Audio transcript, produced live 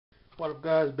What up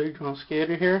guys, Big John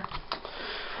Skater here.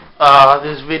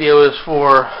 This video is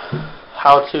for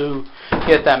how to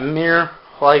get that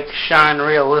mirror-like shine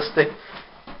realistic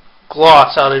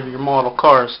gloss out of your model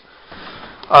cars.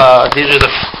 These are the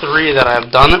three that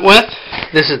I've done it with.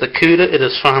 This is the Cuda. It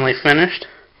is finally finished.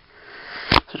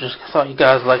 So just thought you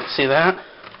guys would like to see that.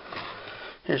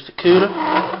 Here's the Cuda.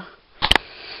 I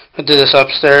did this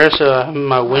upstairs so I have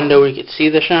my window where you can see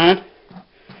the shine.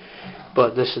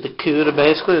 But this is the Cuda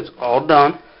basically. It's all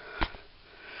done.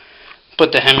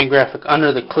 Put the Hemi graphic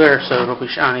under the clear so it'll be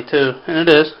shiny too. And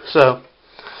it is. So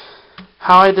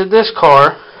how I did this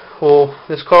car, well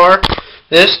the Cuda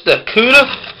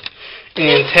and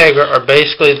the Integra are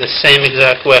basically the same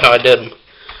exact way how I did them.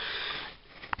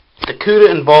 The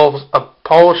Cuda involves a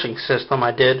polishing system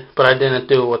I did, but I didn't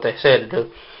do what they say to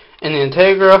do. In the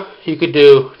Integra, you could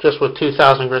do just with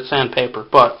 2000 grit sandpaper,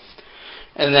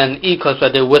 and then Eclipse I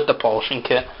did with the polishing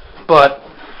kit. But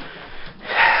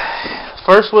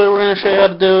first way we're going to show you how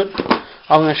to do it,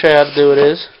 I'm going to show you how to do it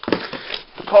is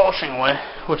the polishing way,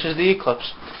 which is the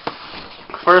Eclipse.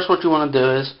 First what you want to do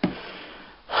is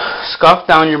scuff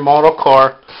down your model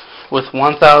car with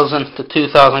 1000 to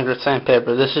 2000 grit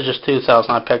sandpaper. This is just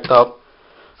 2000 I picked up.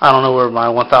 I don't know where my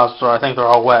 1000s are. I think they're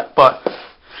all wet. But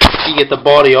you get the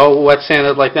body all wet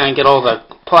sanded like that and get all the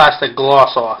plastic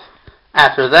gloss off.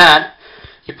 After that,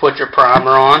 you put your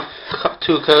primer on,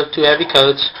 two heavy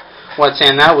coats, wet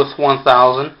sand that with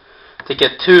 1000 to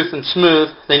get tooth and smooth.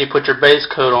 Then you put your base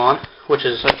coat on, which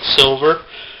is silver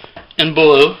and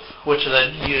blue, which is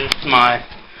I used my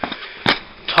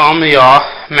Tamiya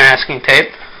masking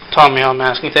tape.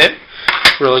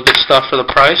 Really good stuff for the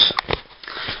price.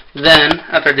 Then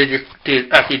after you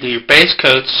do your base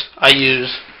coats,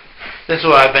 this is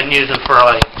what I've been using for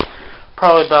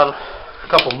probably about a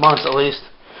couple months at least.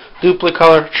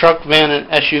 Duplicolor truck, van, and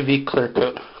SUV clear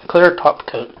coat, clear top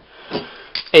coat.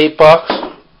 $8,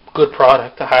 good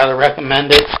product. I highly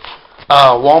recommend it.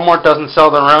 Walmart doesn't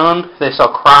sell their own. They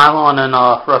sell Krylon and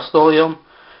Rust-Oleum.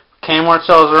 Kmart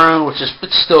sells their own, which is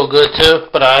still good too,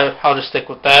 but I'll just stick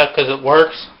with that because it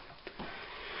works.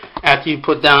 After you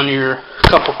put down your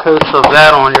couple coats of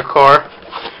that on your car,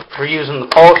 if you're using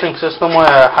the polishing system way,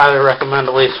 I highly recommend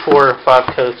at least 4 or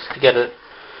 5 coats to get it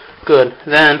good.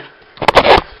 Then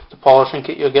the polishing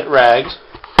kit, you'll get rags.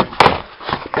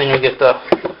 Then you'll get the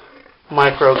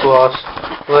micro gloss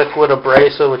liquid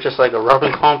abrasive, which is like a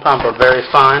rubbing compound but very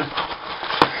fine.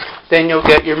 Then you'll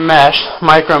get your mesh,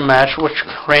 micro mesh, which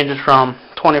ranges from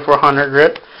 2400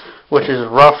 grit, which is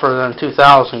rougher than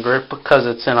 2000 grit because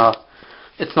it's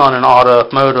not an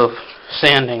automotive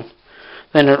sanding.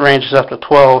 Then it ranges up to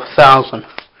 12,000.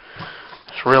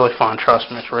 It's really fun,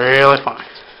 trust me, it's really fun.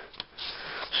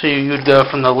 So you'd go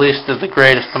from the least to the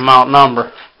greatest amount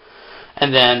number,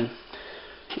 and then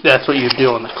that's what you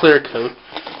do on the clear coat.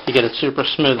 You get it super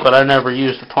smooth, but I never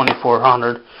use the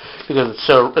 2400 because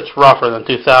it's rougher than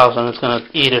 2000. It's going to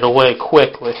eat it away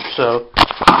quickly. So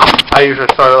I usually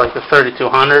start at like the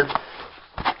 3200,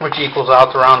 which equals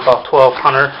out to around about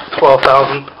 1200,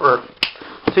 12,000 or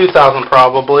 2,000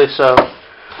 probably. So,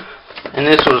 and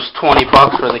this was $20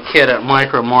 for the kit at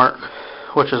Micro-Mart,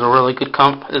 which is a really good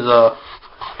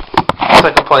it's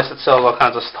like a place that sells all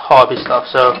kinds of hobby stuff.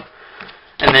 So,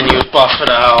 and then you buff it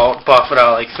out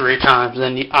like 3 times.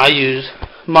 Then I use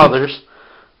Mother's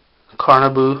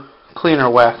Carnauba cleaner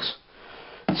wax.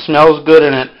 It smells good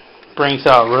and it brings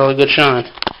out really good shine.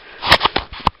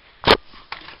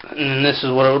 And this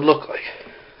is what it would look like.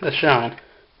 The shine.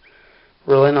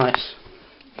 Really nice.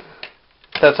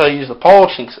 That's how I use the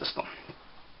polishing system.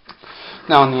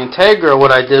 Now in the Integra,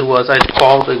 what I did was I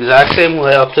followed the exact same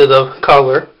way up to the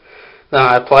color. Then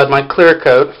I applied my clear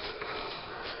coat.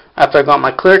 After I got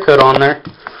my clear coat on there,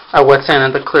 I wet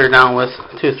sanded the clear down with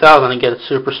 2000 to get it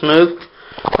super smooth.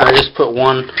 And I just put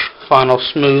one final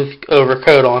smooth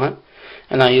overcoat on it,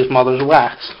 and I used Mother's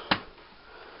wax.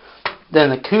 Then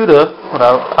the Cuda, what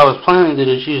I was planning to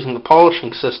do is using the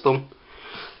polishing system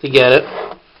to get it,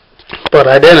 but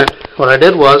I didn't. What I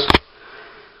did was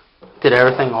did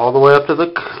everything all the way up to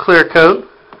the clear coat,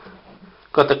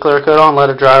 got the clear coat on, let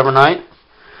it dry overnight,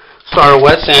 started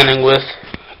wet sanding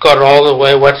got it all the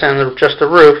way, wet sanded just the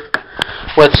roof,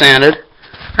 wet sanded,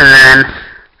 and then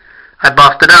I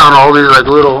buffed it out, and all these like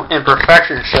little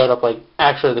imperfections showed up. Like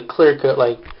actually the clear coat,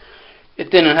 like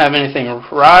it didn't have anything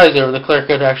rise over the clear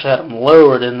coat. It actually had them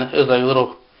lowered, and it was like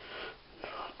little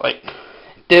like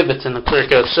divots in the clear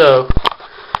coat. So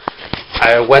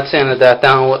I wet sanded that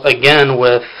down again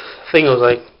with, I think it was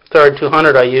like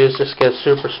 3200 I used just to get it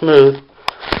super smooth.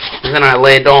 And then I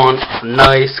laid on a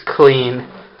nice clean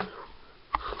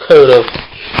coat of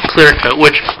clear coat,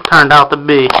 which turned out to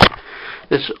be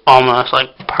It's almost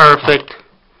like perfect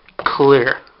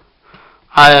clear.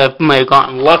 I may have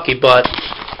gotten lucky, but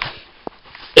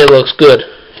it looks good.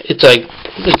 It's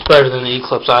better than the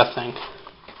Eclipse, I think.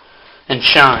 And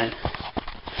shine.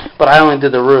 But I only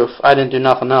did the roof. I didn't do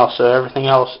nothing else, so everything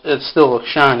else, it still looks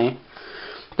shiny.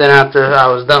 Then after I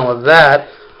was done with that,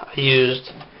 I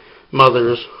used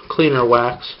Mother's cleaner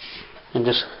wax and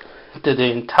just did the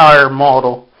entire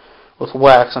model with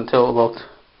wax until it looked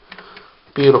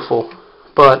beautiful.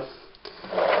 But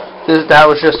that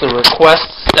was just a request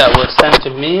that was sent to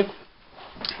me.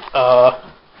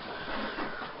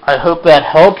 I hope that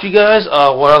helped you guys.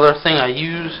 One other thing I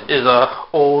use is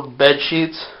old bed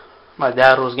sheets. My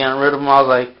dad was getting rid of them. I was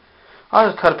like, I'll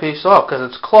just cut a piece off because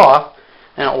it's cloth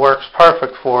and it works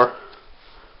perfect for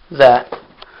that.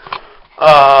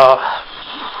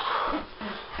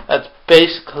 That's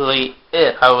basically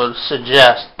it, I would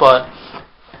suggest. But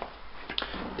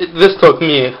this took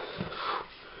me.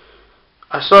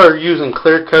 I started using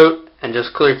clear coat and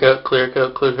just clear coat,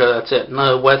 that's it.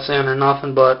 No wet sand or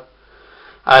nothing, but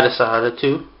I decided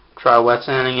to try wet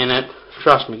sanding in it.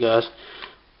 Trust me, guys.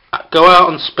 Go out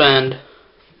and spend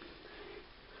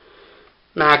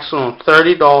maximum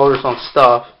 $30 on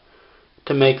stuff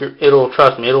to make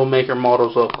trust me, it'll make your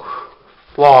models look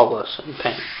flawless in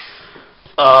paint.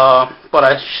 What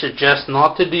I suggest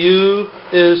not to do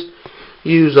is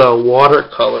use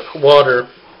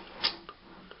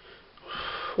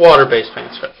water-based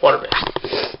paints.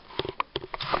 Water-based.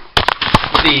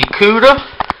 The Cuda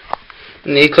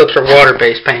and the Eclipse are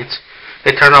water-based paints.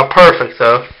 They turn out perfect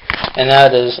though, and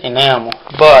that is enamel.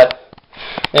 But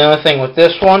the only thing with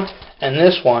this one and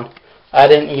this one, I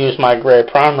didn't use my gray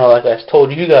primer like I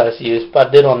told you guys to use, but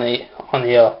I did on the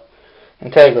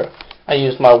Integra. I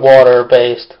used my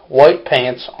water-based white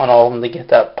paints on all of them to get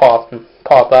that pop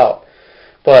out.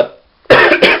 But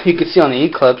you can see on the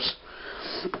Eclipse,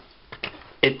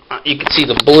 you can see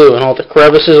the blue and all the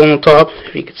crevices on the top,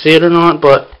 if you can see it or not.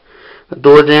 But the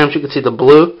door jambs, you can see the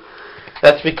blue.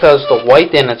 That's because the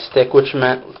white didn't stick, which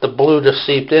meant the blue just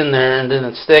seeped in there and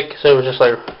didn't stick, so it was just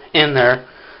like in there.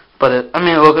 But it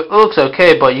looks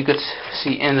okay, but you could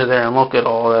see into there and look at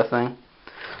all that thing.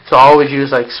 So I always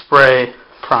use like spray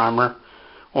primer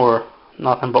or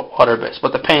nothing but water-based.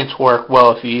 But the paints work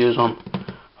well if you use them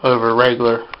over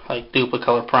regular like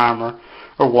Duplicolor primer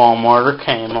or Walmart or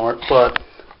Kmart. But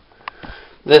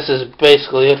this is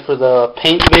basically it for the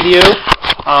paint video.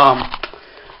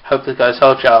 Hope this guys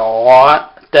helped you out a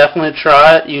lot. Definitely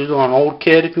try it. Use it on an old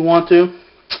kid if you want to.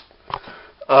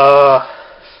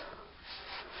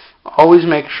 Always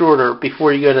make sure to,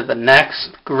 before you go to the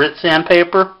next grit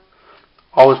sandpaper,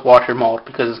 always wash your mold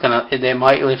because they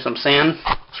might leave some sand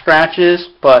scratches.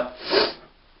 But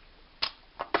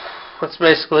that's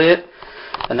basically it.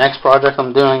 The next project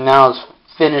I'm doing now is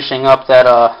finishing up that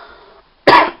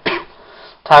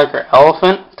Tiger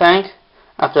Elephant tank.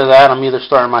 After that, I'm either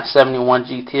starting my 71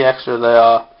 GTX or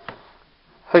the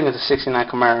I think it's a 69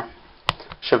 Camaro.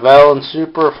 Chevelle and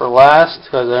Super for last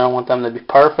because I don't want them to be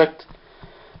perfect.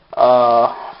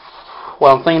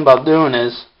 What I'm thinking about doing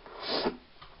is,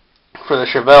 for the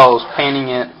Chevelles, painting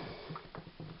it,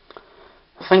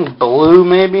 I think blue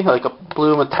maybe, like a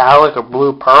blue metallic or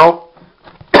blue pearl,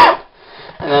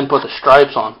 and then put the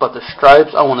stripes on. But the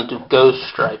stripes, I want to do ghost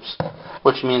stripes,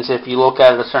 which means if you look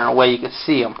at it a certain way, you can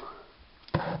see them.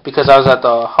 Because I was at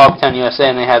the Hobtown USA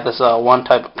and they had this one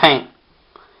type of paint.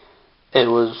 It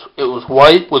was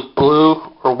white with blue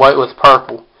or white with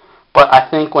purple. But I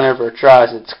think whenever it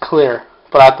dries, it's clear.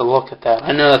 But I have to look at that.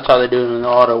 I know that's how they do it in the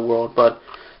auto world, but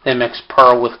they mix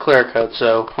pearl with clear coat.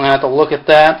 So I'm going to have to look at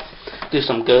that, do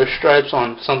some ghost stripes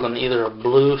on something, either a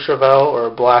blue Chevelle or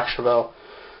a black Chevelle.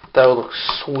 That would look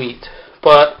sweet.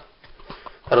 But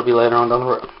that'll be later on down the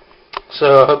road.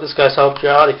 So I hope this guys helped you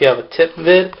out. If you have a tip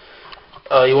vid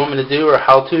you want me to do or a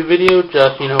how-to video,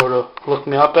 just you know where to look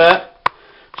me up at.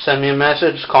 Send me a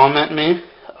message, comment me.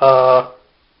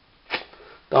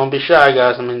 Don't be shy,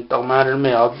 guys. I mean, don't matter to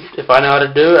me. If I know how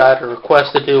to do it, I had a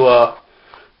request to do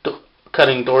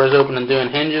cutting doors open and doing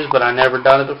hinges, but I never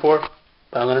done it before.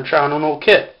 But I'm going to try on an old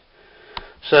kit.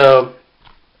 So,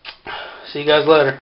 see you guys later.